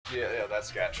Yeah, that's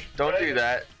sketch. Don't do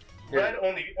that. Red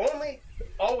only,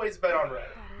 always bet on red.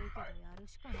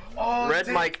 Oh, Red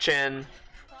Mike Chen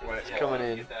Wait, coming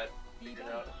in. Get that figured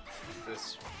out.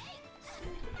 This.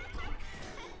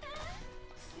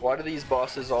 Why do these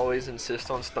bosses always insist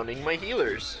on stunning my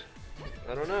healers?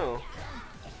 I don't know.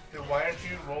 Dude, why aren't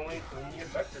you rolling clean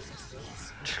effect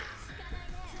resistance?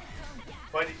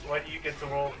 Why do you get to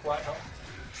roll flat health?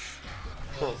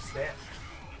 I don't understand.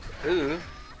 Ooh.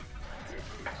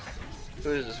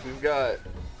 Who is this? We've got...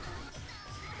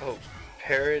 Oh,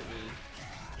 Parrot and...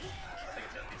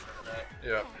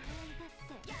 Yeah.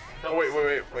 Oh, wait.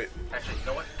 Actually, you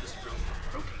know what? Just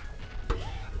rotate.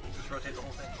 Just rotate the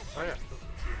whole thing. Oh, yeah.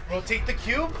 Rotate the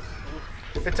cube?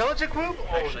 Intelligent cube? Oh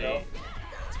Actually, no.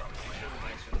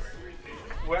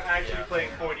 We're actually playing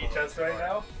 4D chess right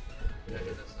now.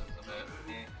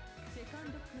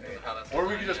 Or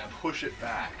we could just push it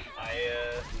back.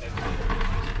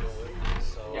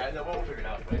 Yeah, no, we'll figure it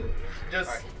out.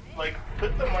 Just like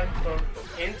put the microphone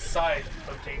inside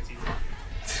of JT,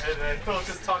 and then he'll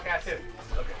just talk at him.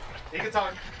 Okay. He can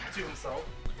talk to himself.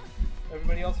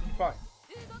 Everybody else will be fine.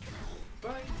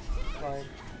 Fine.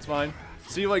 It's fine.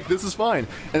 See, like, this is fine.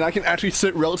 And I can actually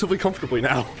sit relatively comfortably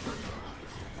now.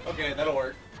 Okay, that'll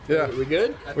work. Yeah. We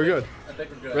good? We're good. I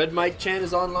think we're good. Red Mike Chen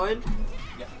is online?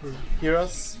 Yeah. Hear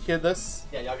us? Hear this?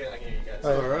 Yeah, I can hear you guys.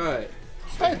 Alright.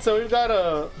 Alright, so we've got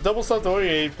a double stealth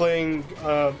warrior playing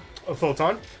a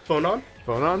Phonon. Phonon?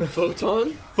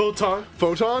 Photon?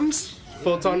 Photons?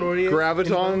 Photon warrior.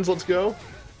 Gravitons, let's go.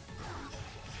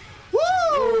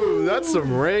 Woo! That's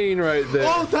some rain right there.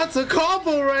 Oh, that's a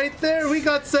combo right there. We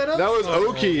got set up. That was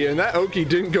Oki, and that Oki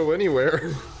didn't go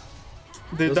anywhere.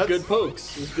 Dude, That's good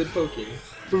pokes. It was good poking.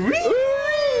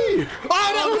 Whee!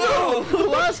 Oh, no!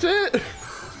 Last hit!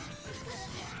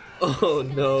 Oh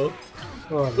no.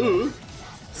 Oh, no. Ooh.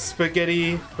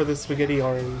 Spaghetti for the spaghetti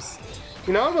arms.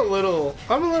 You know, I'm a little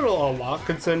a lot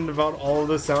concerned about all of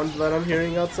the sound that I'm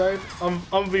hearing outside. I'm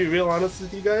gonna be real honest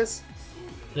with you guys.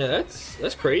 Yeah,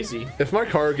 that's crazy. If my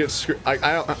car gets I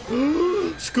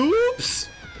don't... Scoops!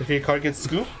 If your car gets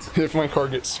scooped, If my car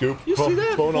gets scooped. You see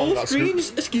that? Phonon Full got screen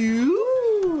scooped.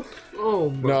 skew. Oh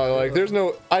my No, like, God. there's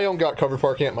no... I don't got covered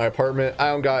parking at my apartment.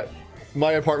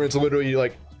 My apartment's literally,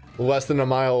 like, less than a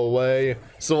mile away.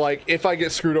 So, like, if I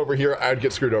get screwed over here, I'd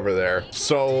get screwed over there.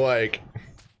 So, like...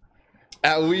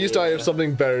 At least I have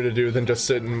something better to do than just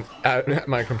sitting at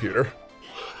my computer.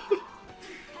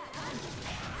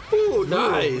 Ooh,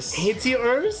 nice.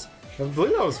 anti-ers? I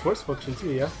believe that was force function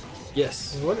too, yeah?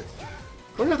 Yes. I wonder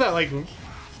if that, like,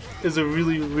 is a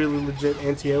really, really legit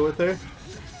anti-air with her.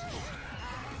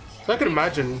 So I can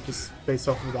imagine, just based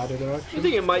off of that interaction. I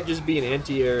think it might just be an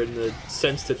anti-air in the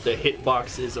sense that the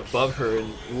hitbox is above her,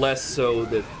 and less so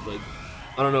that, like,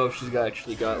 I don't know if she's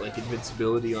actually got like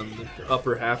invincibility on the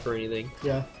upper half or anything.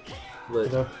 Yeah. But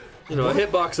Yeah. you know, a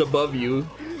hitbox above you,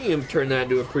 you can turn that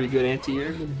into a pretty good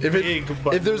anti-air.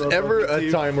 If there's ever a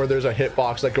time where there's a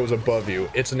hitbox that goes above you,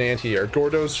 it's an anti-air.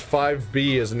 Gordo's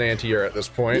 5B is an anti-air at this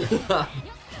point.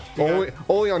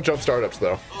 Only on jump startups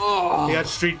though. Oh, You got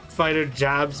Street Fighter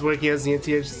jabs where he has the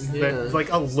anti-air that's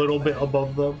like a little bit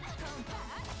above them.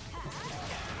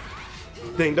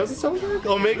 Thing doesn't sound good.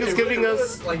 Omega's giving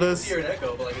us like, this hear an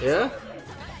echo, but, like, it's yeah. not that bad.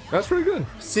 That's pretty good.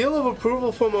 seal of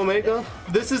approval from Omega.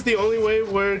 This is the only way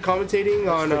we're commentating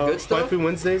on for good stuff? Waifu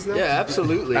Wednesdays now. Yeah,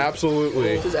 absolutely.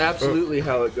 Absolutely. This is absolutely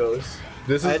how it goes.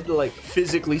 This I is had to like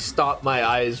physically stop my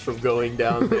eyes from going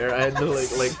down there. I had to like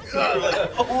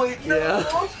Oh wait, no.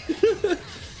 yeah.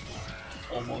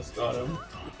 Almost got him.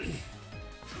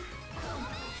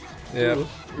 yeah.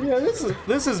 Yeah,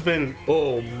 this has been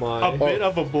Oh my. a bit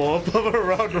of a blow up of a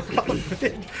round robin.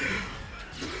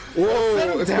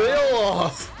 Whoa, it's bail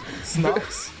off.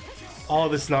 Snox. All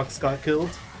the Snox got killed.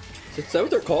 Is that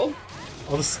what they're called?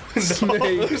 All the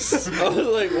Snakes. I was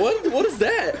like, what is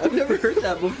that? I've never heard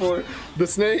that before. The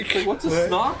snake. What's a What?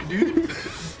 snock, dude?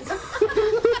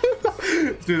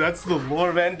 Dude, that's the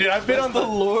lore, man. Dude, I've been on the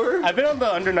lore. I've been on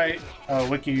the Under Night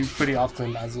wiki pretty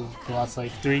often as of the last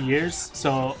like 3 years,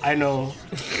 so I know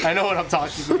what I'm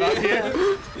talking about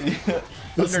here.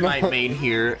 Under Night main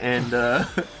here, and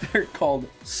they're called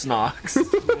snocks.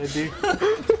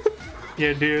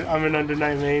 Yeah, dude, I'm an Under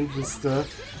Night main. Just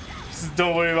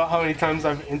don't worry about how many times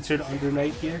I've entered Under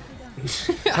Night here.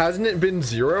 Hasn't it been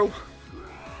 0?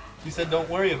 You said don't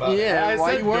worry about it. Yeah, I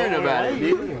why are said you worrying don't about worry. it,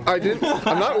 dude? I didn't.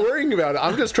 I'm not worrying about it.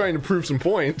 I'm just trying to prove some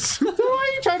points. So why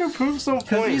are you trying to prove some Because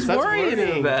points? he's That's worrying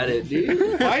worrying. about it,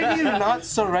 dude. Why do you not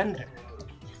surrender?